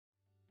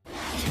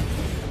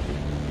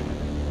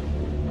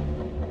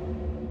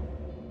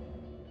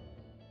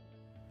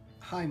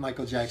Hi,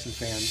 Michael Jackson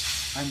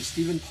fans. I'm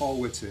Steven Paul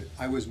Whitsitt.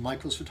 I was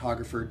Michael's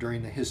photographer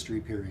during the history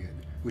period,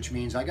 which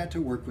means I got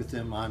to work with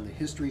him on the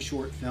history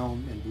short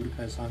film in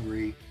Budapest,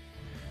 Hungary,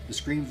 the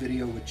Scream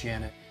video with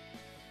Janet,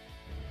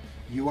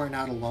 You Are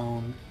Not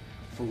Alone,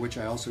 for which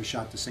I also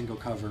shot the single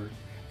cover,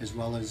 as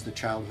well as the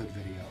childhood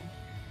video.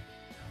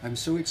 I'm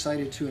so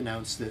excited to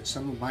announce that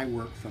some of my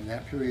work from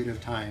that period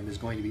of time is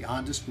going to be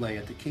on display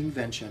at the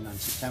Kingvention on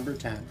September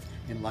 10th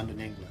in London,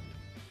 England.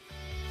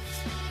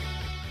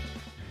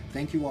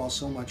 Thank you all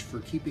so much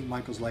for keeping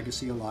Michael's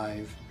legacy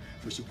alive,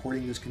 for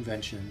supporting this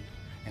convention,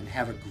 and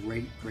have a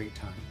great, great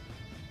time.